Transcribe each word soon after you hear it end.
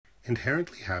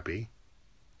Inherently Happy,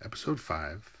 Episode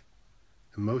 5,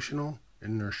 Emotional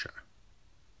Inertia.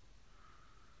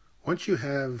 Once you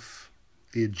have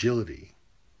the agility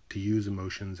to use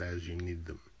emotions as you need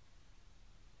them,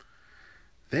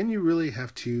 then you really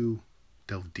have to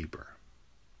delve deeper.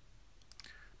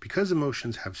 Because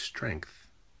emotions have strength,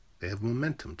 they have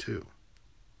momentum too,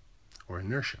 or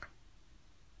inertia.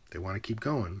 They want to keep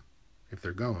going if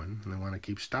they're going, and they want to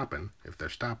keep stopping if they're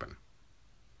stopping.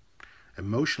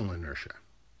 Emotional inertia,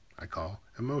 I call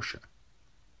emotia.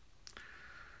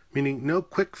 Meaning no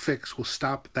quick fix will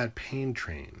stop that pain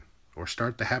train or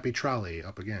start the happy trolley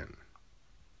up again.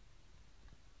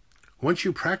 Once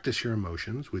you practice your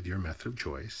emotions with your method of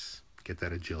choice, get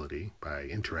that agility by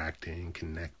interacting,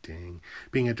 connecting,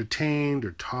 being entertained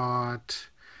or taught,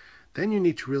 then you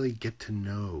need to really get to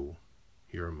know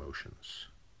your emotions.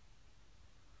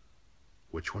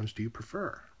 Which ones do you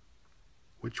prefer?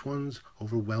 Which ones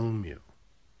overwhelm you?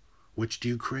 Which do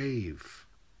you crave?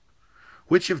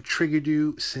 Which have triggered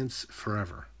you since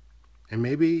forever? And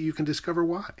maybe you can discover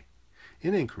why.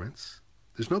 In increments,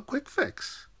 there's no quick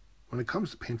fix when it comes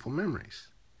to painful memories.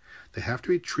 They have to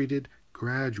be treated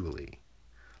gradually,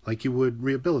 like you would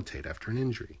rehabilitate after an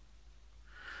injury.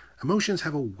 Emotions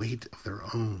have a weight of their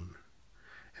own,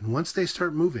 and once they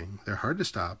start moving, they're hard to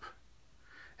stop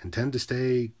and tend to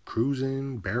stay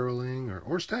cruising, barreling,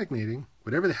 or stagnating,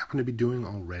 whatever they happen to be doing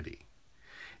already.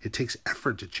 It takes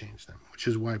effort to change them, which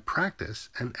is why practice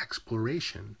and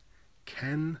exploration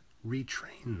can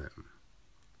retrain them.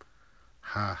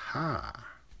 Ha ha.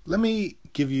 Let me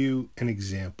give you an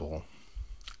example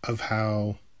of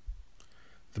how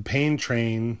the pain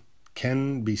train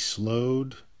can be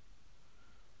slowed,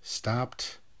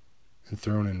 stopped, and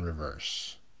thrown in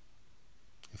reverse,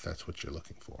 if that's what you're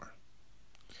looking for.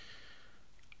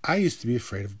 I used to be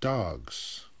afraid of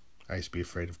dogs. I used to be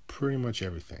afraid of pretty much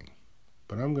everything.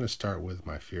 But I'm going to start with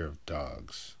my fear of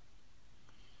dogs.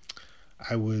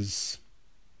 I was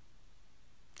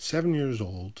 7 years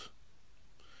old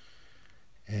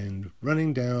and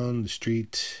running down the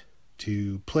street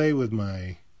to play with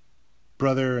my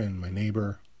brother and my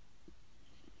neighbor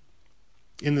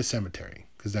in the cemetery,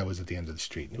 because that was at the end of the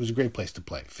street. It was a great place to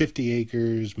play. 50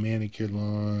 acres, manicured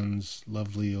lawns,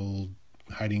 lovely old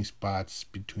hiding spots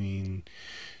between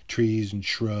trees and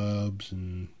shrubs,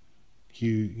 and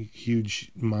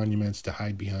huge monuments to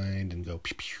hide behind and go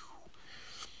pew pew,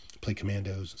 play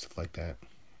commandos and stuff like that.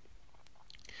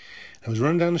 I was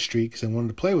running down the street because I wanted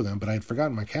to play with them, but I had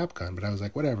forgotten my cap gun. But I was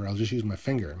like, whatever, I'll just use my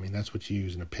finger. I mean, that's what you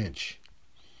use in a pinch.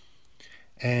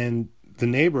 And the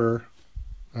neighbor,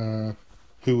 who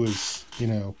was,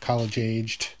 college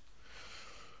aged,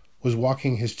 was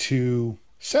walking his two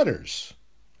setters,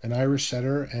 an Irish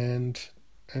setter and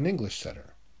an English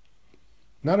setter.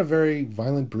 Not a very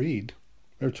violent breed.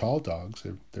 They're tall dogs.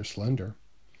 They're slender,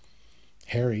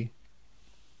 hairy,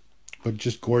 but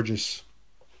just gorgeous.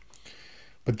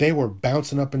 But they were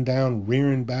bouncing up and down,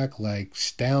 rearing back like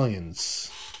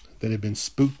stallions that had been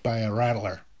spooked by a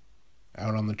rattler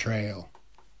out on the trail.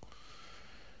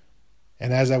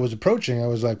 And as I was approaching, I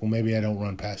was like, well, maybe I don't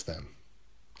run past them.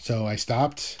 So I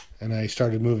stopped and I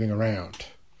started moving around,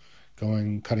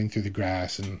 cutting through the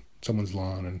grass and someone's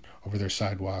lawn and over their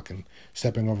sidewalk and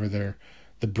stepping over the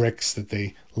bricks that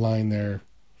they line their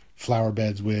flower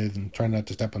beds with and trying not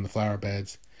to step on the flower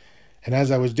beds. And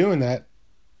as I was doing that,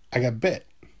 I got bit.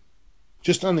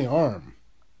 Just on the arm.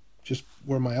 Just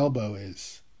where my elbow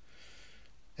is.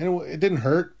 And it didn't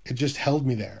hurt. It just held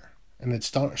me there. And it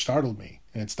startled me.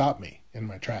 And it stopped me in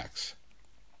my tracks.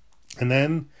 And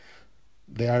then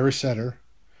the Irish setter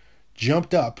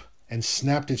jumped up and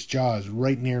snapped its jaws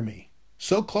right near me.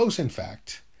 So close, in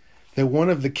fact, that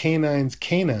one of the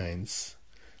canines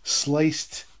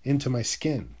sliced into my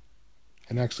skin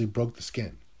and actually broke the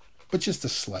skin. But just a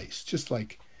slice, just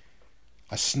like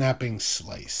a snapping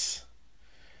slice.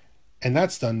 And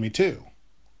that stunned me too.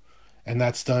 And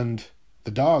that stunned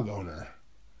the dog owner,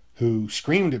 who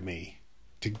screamed at me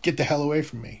to get the hell away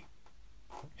from me.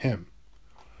 Him.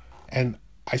 And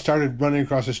I started running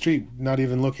across the street, not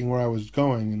even looking where I was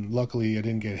going, and luckily I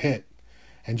didn't get hit.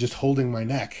 And just holding my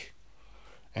neck.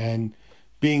 And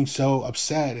being so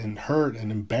upset and hurt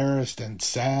and embarrassed and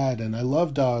sad. And I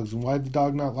love dogs. And why did the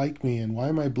dog not like me? And why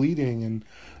am I bleeding? And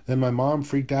then my mom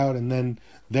freaked out. And then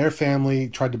their family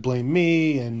tried to blame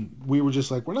me. And we were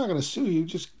just like, we're not going to sue you.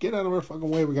 Just get out of our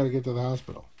fucking way. We got to get to the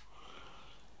hospital.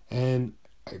 And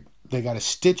they got to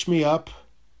stitch me up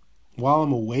while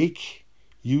I'm awake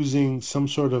using some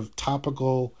sort of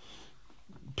topical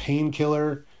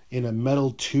painkiller in a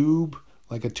metal tube,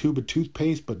 like a tube of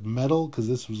toothpaste, but metal, because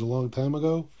this was a long time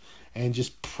ago, and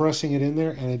just pressing it in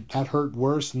there, and that hurt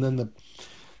worse. And then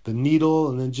the needle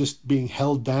and then just being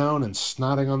held down and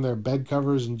snotting on their bed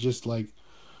covers and just like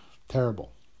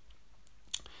terrible.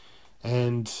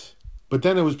 And but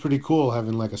then it was pretty cool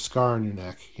having like a scar on your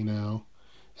neck,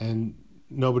 and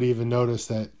nobody even noticed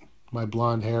that my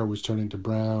blonde hair was turning to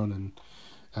brown,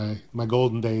 and my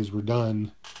golden days were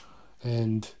done.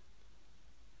 And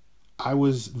I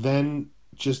was then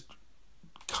just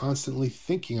constantly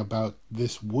thinking about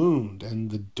this wound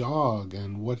and the dog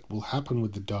and what will happen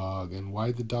with the dog and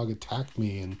why the dog attacked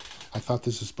me. And I thought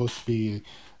this was supposed to be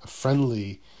a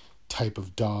friendly type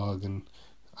of dog, and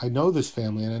I know this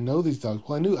family and I know these dogs.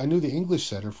 Well, I knew the English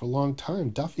setter for a long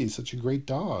time. Duffy's such a great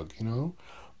dog,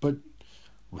 but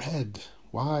Red,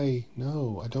 why?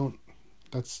 No, I don't.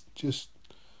 That's just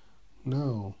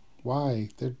no. Why?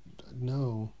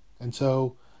 No. And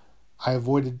so I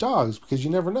avoided dogs because you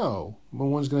never know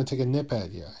when one's going to take a nip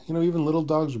at you. Even little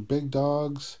dogs or big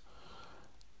dogs.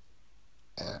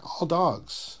 All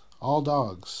dogs,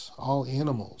 all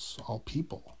animals, all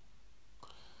people.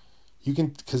 You can,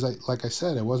 because like I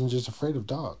said, I wasn't just afraid of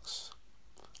dogs.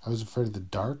 I was afraid of the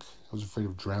dark. I was afraid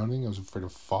of drowning. I was afraid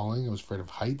of falling. I was afraid of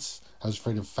heights. I was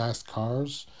afraid of fast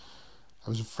cars. I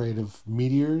was afraid of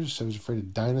meteors. I was afraid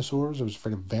of dinosaurs. I was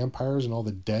afraid of vampires and all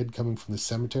the dead coming from the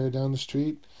cemetery down the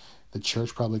street. The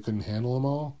church probably couldn't handle them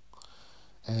all.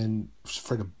 And I was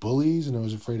afraid of bullies, and I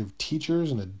was afraid of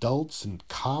teachers and adults and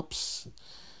cops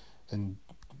and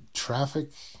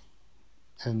traffic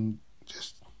and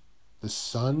just the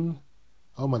sun.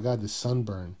 Oh my God, the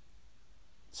sunburn.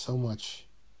 So much.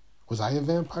 Was I a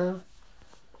vampire?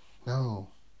 No.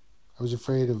 I was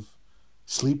afraid of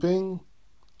sleeping,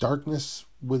 darkness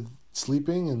with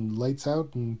sleeping and lights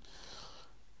out and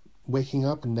waking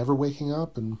up and never waking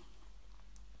up.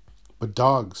 But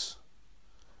dogs.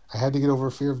 I had to get over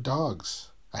a fear of dogs.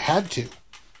 I had to.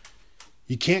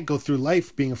 You can't go through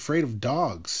life being afraid of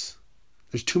dogs.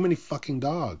 There's too many fucking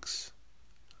dogs.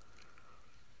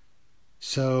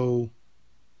 So,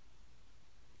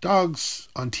 dogs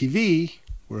on TV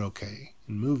were okay,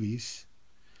 in movies.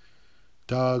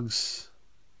 Dogs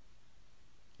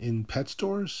in pet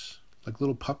stores, like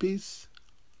little puppies,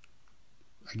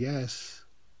 I guess.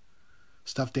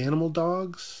 Stuffed animal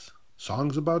dogs,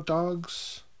 songs about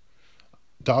dogs,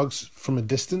 dogs from a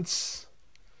distance,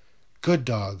 good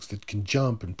dogs that can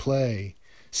jump and play,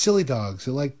 silly dogs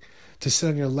that like to sit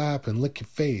on your lap and lick your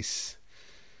face.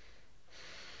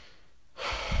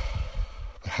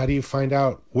 But how do you find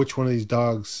out which one of these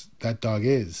dogs that dog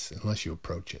is unless you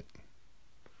approach it?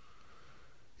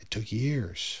 It took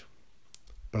years.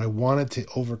 But I wanted to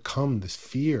overcome this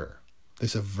fear,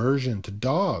 this aversion to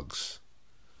dogs.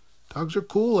 Dogs are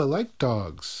cool. I like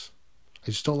dogs. I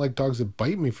just don't like dogs that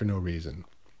bite me for no reason.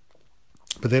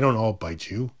 But they don't all bite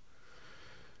you.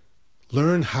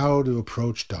 Learn how to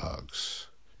approach dogs.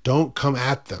 Don't come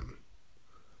at them.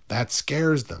 That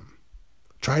scares them.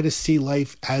 Try to see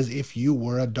life as if you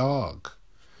were a dog.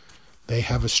 They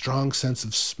have a strong sense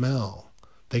of smell.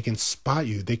 They can spot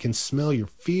you. They can smell your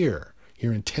fear,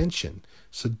 your intention.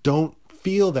 So don't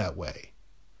feel that way.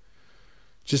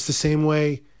 Just the same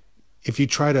way, if you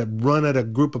try to run at a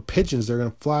group of pigeons, they're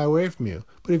going to fly away from you.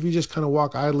 But if you just kind of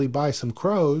walk idly by some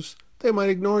crows, they might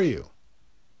ignore you.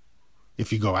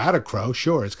 If you go at a crow,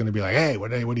 sure, it's going to be like, hey,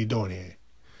 what are you doing here?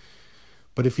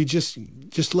 But if you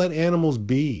just let animals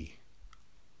be,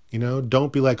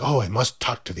 don't be like, oh, I must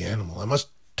talk to the animal. I must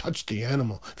touch the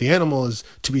animal. The animal is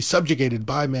to be subjugated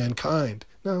by mankind.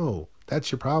 No,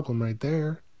 that's your problem right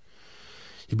there.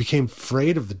 You became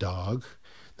afraid of the dog.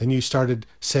 Then you started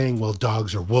saying, well,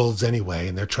 dogs are wolves anyway,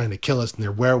 and they're trying to kill us, and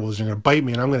they're werewolves, and they're going to bite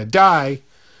me, and I'm going to die.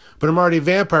 But I'm already a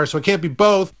vampire, so I can't be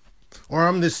both. Or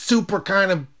I'm this super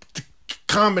kind of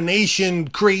combination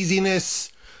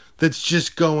craziness that's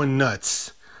just going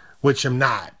nuts, which I'm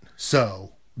not.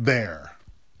 So, there.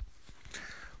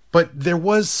 But there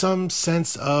was some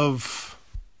sense of,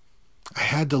 I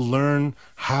had to learn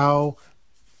how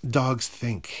dogs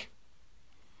think.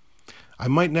 I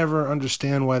might never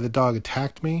understand why the dog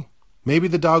attacked me. Maybe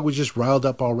the dog was just riled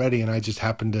up already and I just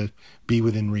happened to be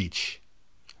within reach.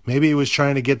 Maybe it was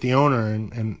trying to get the owner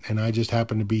and I just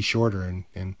happened to be shorter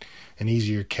and an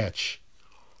easier catch.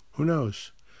 Who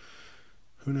knows?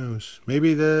 Who knows?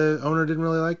 Maybe the owner didn't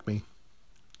really like me.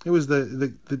 It was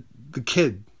the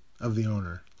kid of the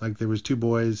owner. Like there was two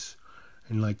boys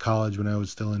in like college when I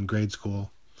was still in grade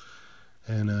school,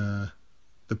 and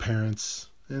the parents,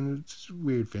 and it's a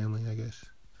weird family, I guess.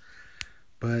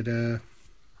 But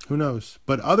who knows?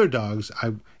 But other dogs,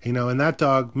 and that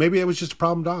dog, maybe it was just a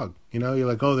problem dog. You're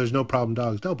like, oh, there's no problem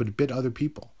dogs. No, but it bit other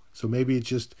people. So maybe it's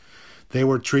just they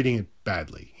were treating it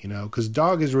badly. Because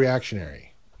dog is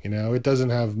reactionary. It doesn't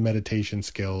have meditation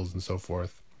skills and so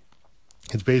forth.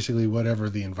 It's basically whatever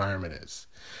the environment is.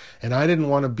 And I didn't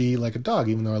want to be like a dog,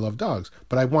 even though I love dogs,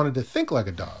 but I wanted to think like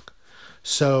a dog.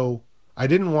 So I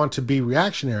didn't want to be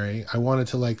reactionary. I wanted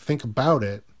to like think about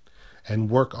it and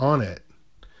work on it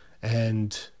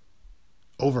and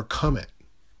overcome it.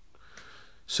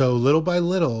 So little by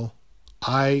little,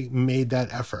 I made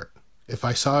that effort. If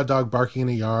I saw a dog barking in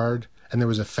a yard and there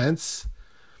was a fence,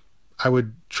 I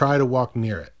would try to walk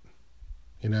near it.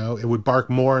 You know, it would bark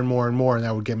more and more and more, and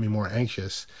that would get me more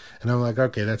anxious. And I'm like,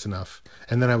 okay, that's enough.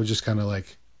 And then I would just kind of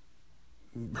like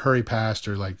hurry past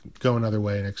or like go another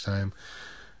way next time.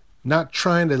 Not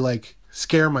trying to like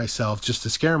scare myself just to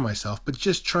scare myself, but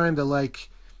just trying to like,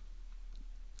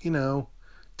 you know,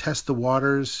 test the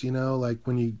waters, you know, like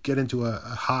when you get into a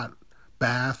hot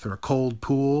bath or a cold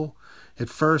pool. At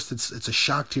first, it's a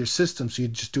shock to your system, so you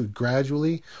just do it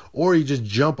gradually, or you just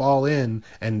jump all in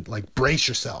and like brace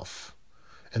yourself.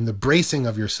 And the bracing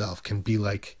of yourself can be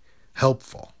like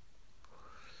helpful.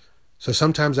 So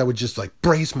sometimes I would just like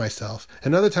brace myself,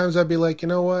 and other times I'd be like, you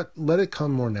know what, let it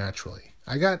come more naturally.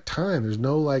 I got time. There's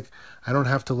no like, I don't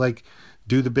have to like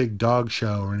do the big dog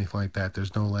show or anything like that.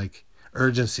 There's no like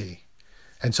urgency.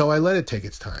 And so I let it take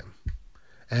its time.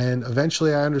 And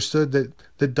eventually I understood that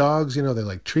the dogs, you know, they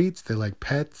like treats, they like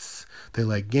pets, they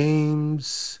like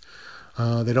games.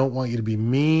 They don't want you to be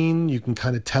mean. You can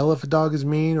kind of tell if a dog is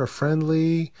mean or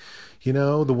friendly. You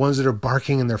know, the ones that are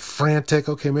barking and they're frantic,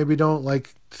 okay, maybe don't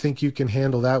like think you can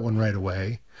handle that one right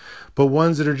away. But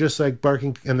ones that are just like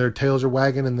barking and their tails are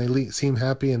wagging and they seem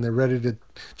happy and they're ready to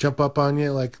jump up on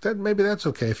you, like that, maybe that's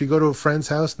okay. If you go to a friend's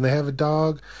house and they have a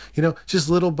dog, you know, just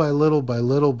little by little by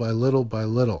little by little by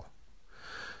little.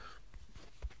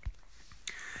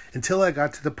 Until I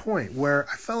got to the point where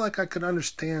I felt like I could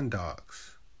understand dogs.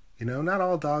 You know, not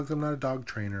all dogs, I'm not a dog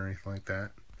trainer or anything like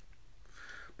that.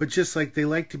 But just like they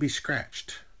like to be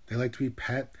scratched. They like to be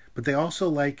pet, but they also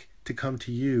like to come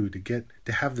to you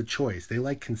to have the choice. They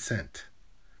like consent.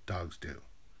 Dogs do.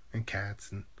 And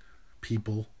cats and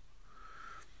people.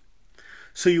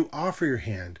 So you offer your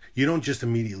hand. You don't just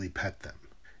immediately pet them.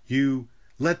 You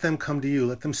let them come to you.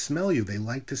 Let them smell you. They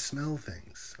like to smell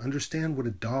things. Understand what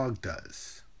a dog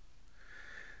does.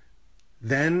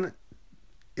 Then,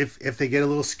 if they get a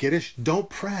little skittish, don't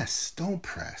press. Don't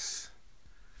press.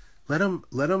 Let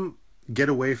them get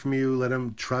away from you. Let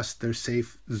them trust their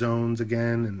safe zones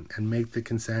again and make the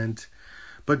consent.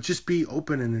 But just be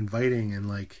open and inviting and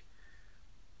like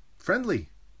friendly.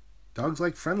 Dogs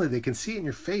like friendly. They can see it in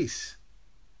your face.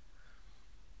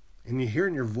 And you hear it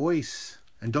in your voice.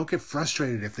 And don't get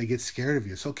frustrated if they get scared of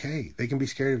you. It's okay. They can be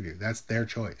scared of you. That's their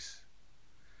choice.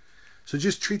 So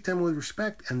just treat them with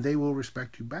respect and they will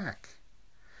respect you back.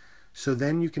 So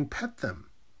then you can pet them.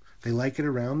 They like it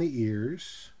around the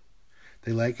ears.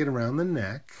 They like it around the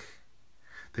neck.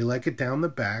 They like it down the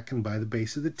back and by the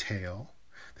base of the tail.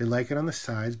 They like it on the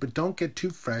sides, but don't get too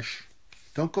fresh.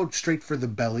 Don't go straight for the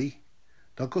belly.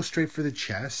 Don't go straight for the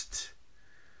chest.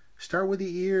 Start with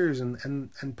the ears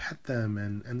and pet them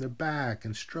and their back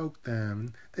and stroke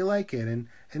them. They like it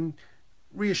and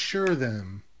reassure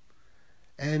them.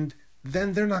 And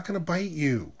then they're not going to bite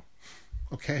you.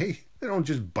 Okay? They don't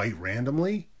just bite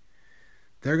randomly.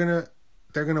 They're going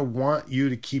to want you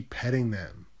to keep petting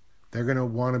them. They're going to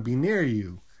want to be near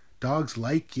you. Dogs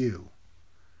like you.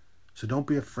 So don't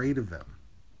be afraid of them.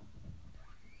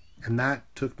 And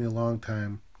that took me a long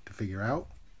time to figure out.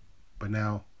 But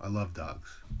now I love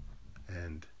dogs.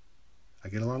 And I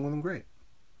get along with them great.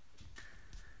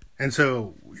 And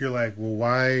so you're like, well,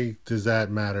 why does that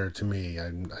matter to me?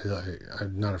 I'm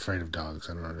not afraid of dogs.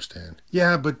 I don't understand.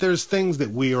 Yeah, but there's things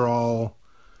that we are all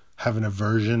have an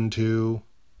aversion to,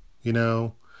 you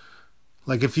know.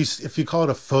 Like if you call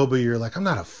it a phobia, you're like, I'm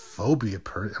not a phobia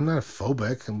person. I'm not a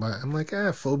phobic. I'm like,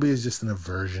 phobia is just an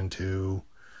aversion to,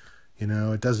 you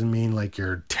know. It doesn't mean like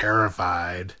you're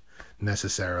terrified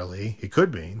necessarily. It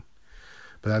could mean.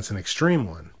 But that's an extreme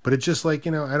one. But it's just like,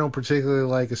 you know, I don't particularly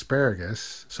like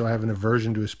asparagus, so I have an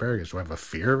aversion to asparagus. Do I have a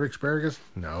fear of asparagus?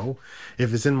 No.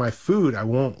 If it's in my food, I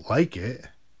won't like it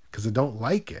because I don't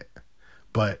like it.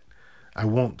 But I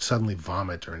won't suddenly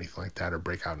vomit or anything like that or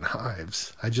break out in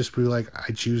hives. I just be like,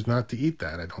 I choose not to eat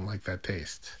that. I don't like that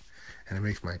taste. And it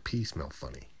makes my pee smell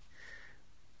funny.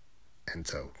 And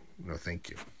so, no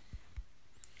thank you.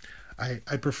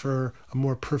 I prefer a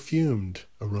more perfumed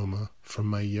aroma from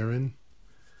my urine.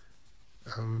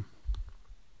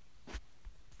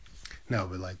 No,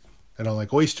 but like, I don't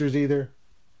like oysters either.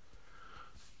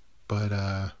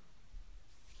 But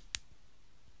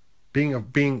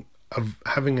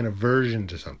having an aversion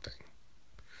to something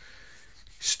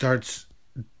starts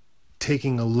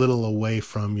taking a little away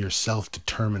from your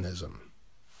self-determinism.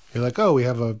 You're like, oh, we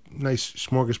have a nice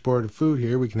smorgasbord of food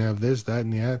here. We can have this, that,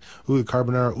 and that. Ooh, the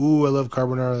carbonara. Ooh, I love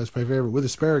carbonara. That's my favorite. With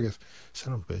asparagus.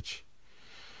 Son of a bitch.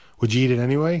 Would you eat it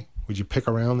anyway? Would you pick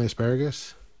around the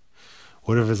asparagus?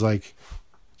 What if it's like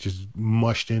just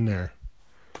mushed in there?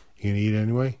 You gonna eat it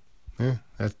anyway? Yeah,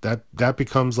 that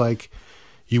becomes like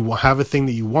you have a thing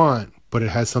that you want, but it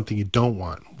has something you don't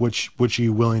want. Which are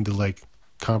you willing to like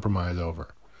compromise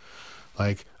over?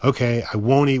 Like, okay, I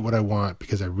won't eat what I want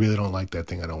because I really don't like that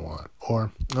thing I don't want.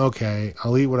 Or, okay,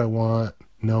 I'll eat what I want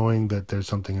knowing that there's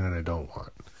something in it I don't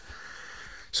want.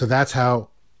 So that's how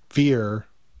fear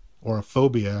or a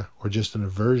phobia or just an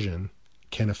aversion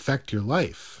can affect your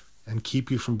life and keep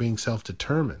you from being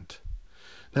self-determined.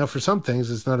 Now, for some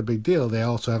things, it's not a big deal. They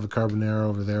also have a carbonara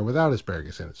over there without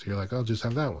asparagus in it. So you're like, I'll just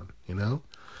have that one, you know?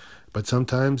 But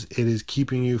sometimes it is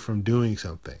keeping you from doing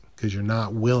something because you're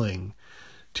not willing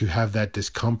to have that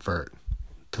discomfort,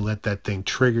 to let that thing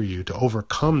trigger you, to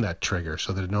overcome that trigger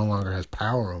so that it no longer has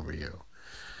power over you.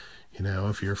 You know,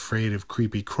 if you're afraid of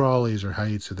creepy crawlies or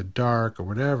heights or the dark or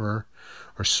whatever,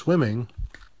 or swimming,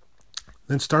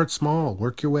 then start small,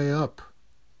 work your way up,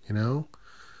 you know?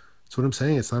 That's what I'm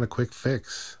saying. It's not a quick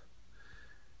fix.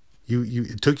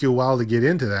 It took you a while to get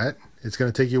into that. It's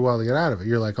going to take you a while to get out of it.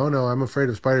 You're like, oh no, I'm afraid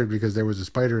of spiders because there was a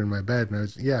spider in my bed. And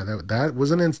that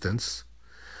was an instance.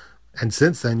 And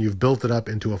since then, you've built it up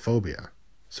into a phobia.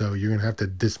 So you're going to have to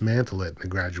dismantle it in a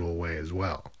gradual way as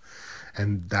well.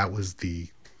 And that was the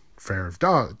fear of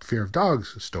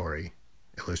dogs story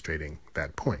illustrating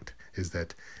that point, is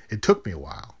that it took me a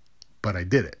while, but I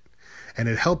did it. And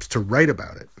it helps to write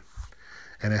about it.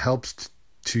 And it helps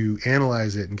to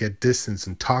analyze it and get distance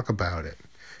and talk about it,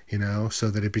 you know, so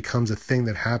that it becomes a thing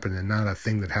that happened and not a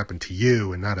thing that happened to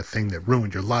you and not a thing that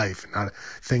ruined your life and not a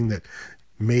thing that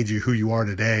made you who you are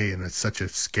today in such a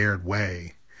scared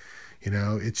way. You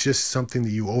know, it's just something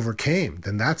that you overcame.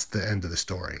 Then that's the end of the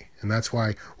story. And that's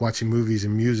why watching movies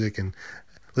and music and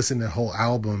listening to whole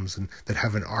albums and that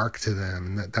have an arc to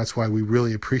them. And that's why we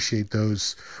really appreciate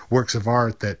those works of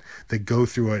art that go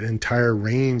through an entire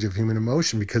range of human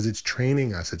emotion, because it's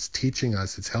training us, it's teaching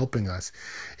us, it's helping us,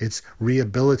 it's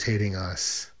rehabilitating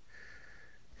us.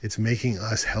 It's making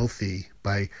us healthy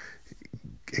by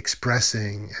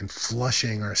expressing and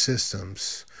flushing our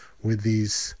systems with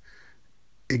these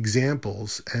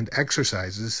examples and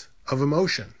exercises of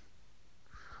emotion,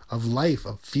 of life,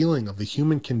 of feeling, of the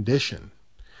human condition.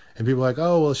 And people are like,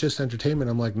 oh, well, it's just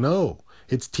entertainment. I'm like, no,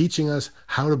 it's teaching us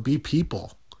how to be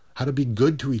people, how to be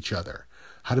good to each other,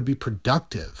 how to be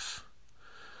productive,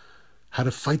 how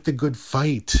to fight the good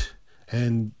fight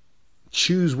and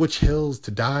choose which hills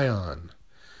to die on.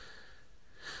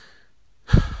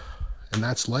 And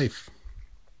that's life.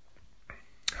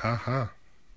 Ha ha.